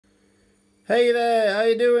Hey there, how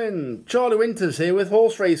you doing? Charlie Winters here with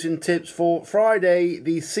horse racing tips for Friday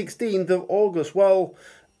the 16th of August. Well,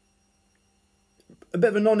 a bit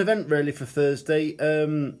of a non-event really for Thursday.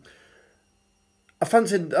 I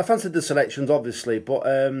fancied the selections obviously, but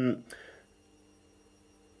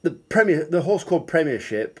the horse called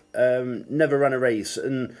Premiership never ran a race,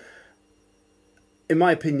 and in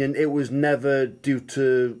my opinion it was never due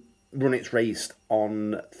to run its race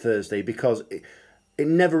on Thursday because it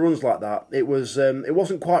never runs like that. It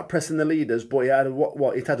wasn't quite pressing the leaders, but it had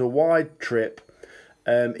a wide trip.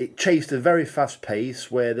 It chased a very fast pace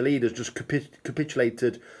where the leaders just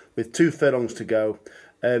capitulated with 2 furlongs to go.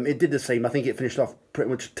 It did the same. I think it finished off pretty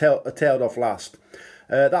much tailed off last.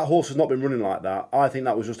 That horse has not been running like that. I think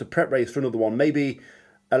that was just a prep race for another one. Maybe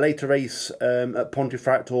a later race at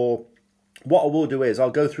Pontefract, or what I will do is I'll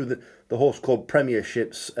go through the horse called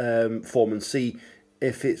Premiership's form and see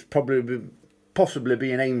if it's possibly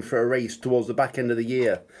being aimed for a race towards the back end of the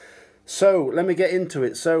year. So let me get into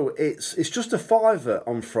it. So it's just a fiver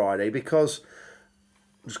on Friday because,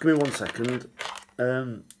 just give me 1 second.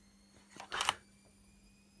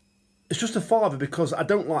 It's just a fiver because I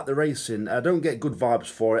don't like the racing. I don't get good vibes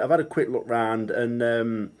for it. I've had a quick look round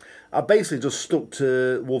and I basically just stuck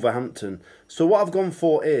to Wolverhampton. So what I've gone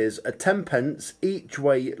for is a 10 pence each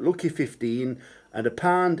way lucky 15 and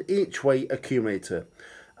 £1 each way accumulator.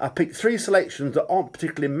 I picked 3 selections that aren't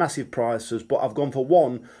particularly massive prices, but I've gone for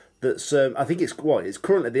one that's, I think it's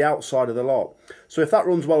currently the outside of the lot. So if that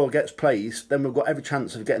runs well or gets placed, then we've got every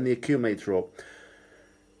chance of getting the accumulator up.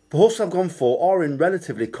 The horses I've gone for are in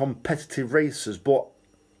relatively competitive races, but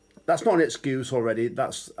that's not an excuse already.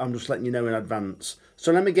 I'm just letting you know in advance.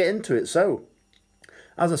 So let me get into it. So,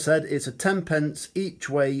 as I said, it's a 10 pence each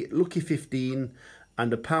way lucky 15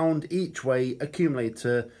 and £1 each way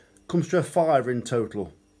accumulator. Comes to a fiver in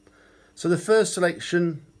total. So the first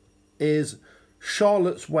selection is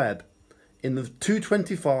Charlotte's Web in the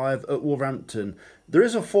 225 at Wolverhampton. There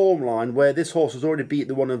is a form line where this horse has already beat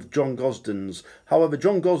the one of John Gosden's. However,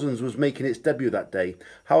 John Gosden's was making its debut that day.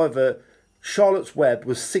 However, Charlotte's Web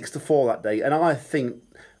was 6-4 that day, and I think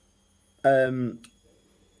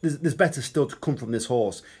there's better still to come from this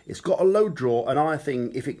horse. It's got a low draw, and I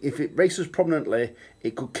think if it races prominently,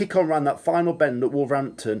 it could kick on around that final bend at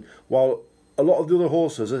Wolverhampton, while a lot of the other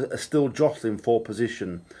horses are still jostling for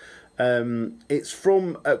position. It's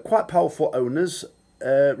from quite powerful owners,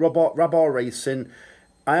 Rabar Racing.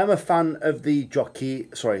 I am a fan of the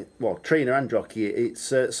trainer and jockey.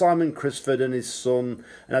 It's Simon Crisford and his son,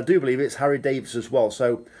 and I do believe it's Harry Davis as well.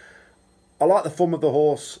 So I like the form of the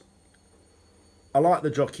horse, I like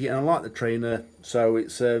the jockey, and I like the trainer. So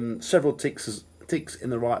it's several ticks in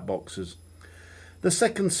the right boxes. The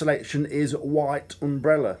second selection is White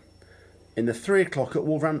Umbrella in the 3 o'clock at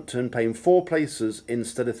Wolverhampton, paying 4 places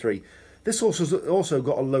instead of 3. This horse has also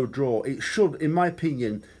got a low draw. It should, in my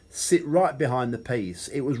opinion, sit right behind the pace.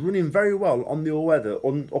 It was running very well on the all-weather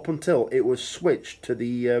up until it was switched to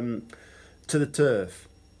the turf.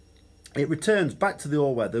 It returns back to the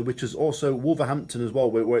all-weather, which is also Wolverhampton as well,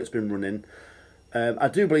 where it's been running. I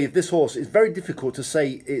do believe this horse is very difficult to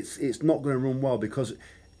say it's not going to run well because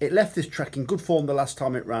it left this track in good form the last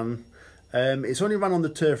time it ran. It's only ran on the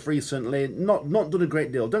turf recently, not done a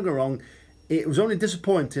great deal. Don't get me wrong, it was only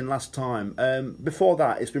disappointing last time. Before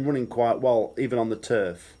that, it's been running quite well, even on the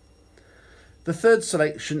turf. The third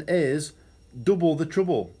selection is Double the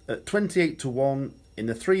Trouble at 28-1 in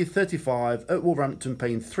the 3:35 at Wolverhampton,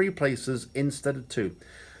 paying 3 places instead of 2.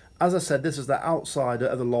 As I said, this is the outsider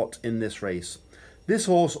of the lot in this race. This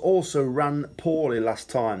horse also ran poorly last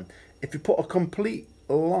time. If you put a complete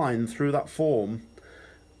line through that form,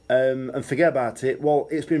 and forget about it, well,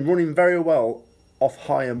 it's been running very well off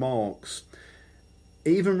higher marks.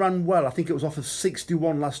 It even ran well, I think it was off of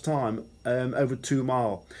 61 last time, over 2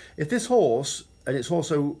 mile. If this horse, and it's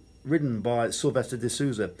also ridden by Sylvester de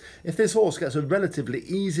Souza, if this horse gets a relatively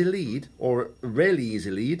easy lead, or a really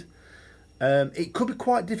easy lead, it could be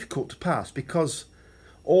quite difficult to pass because,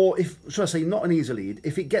 or if, should I say, not an easy lead,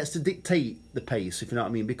 if it gets to dictate the pace, if you know what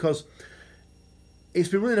I mean, because it's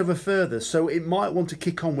been running over further, so it might want to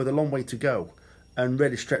kick on with a long way to go and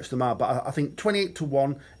really stretch them out. But I think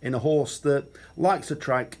 28-1 in a horse that likes the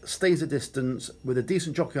track, stays a distance with a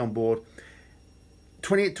decent jockey on board,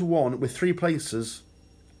 28-1 with 3 places,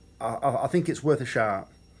 I think it's worth a shout.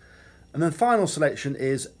 And then the final selection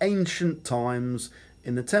is Ancient Times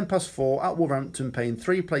in the 4 at Wolverhampton, paying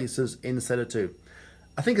 3 places instead of 2.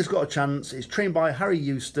 I think it's got a chance. It's trained by Harry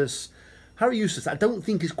Eustace. Harry Eustace, I don't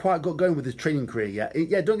think he's quite got going with his training career yet.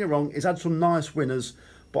 Yeah, don't get me wrong, he's had some nice winners,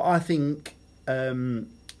 but I think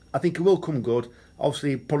it will come good.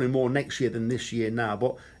 Obviously, probably more next year than this year now.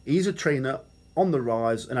 But he's a trainer on the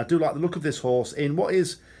rise, and I do like the look of this horse in what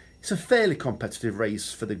is, it's a fairly competitive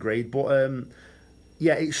race for the grade. But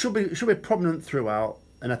yeah, it should be prominent throughout,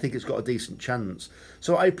 and I think it's got a decent chance.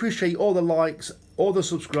 So I appreciate all the likes, all the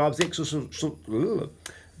subscribes,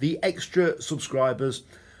 the extra subscribers.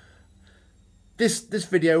 This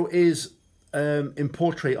video is in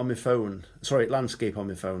portrait on my phone. Sorry, landscape on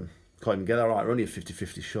my phone. Can't even get that right. We're only a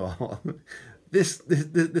 50-50 shot. This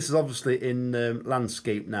is obviously in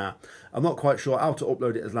landscape now. I'm not quite sure how to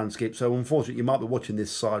upload it as landscape, so unfortunately you might be watching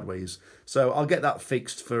this sideways. So I'll get that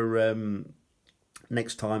fixed for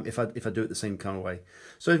next time if I do it the same kind of way.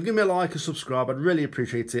 So if you give me a like, a subscribe, I'd really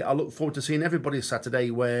appreciate it. I look forward to seeing everybody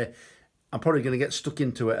Saturday, where I'm probably going to get stuck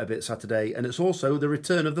into it a bit Saturday, and it's also the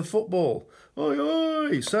return of the football. Oi,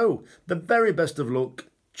 oi! So the very best of luck.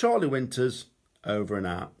 Charlie Winters, over and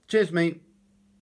out. Cheers, mate.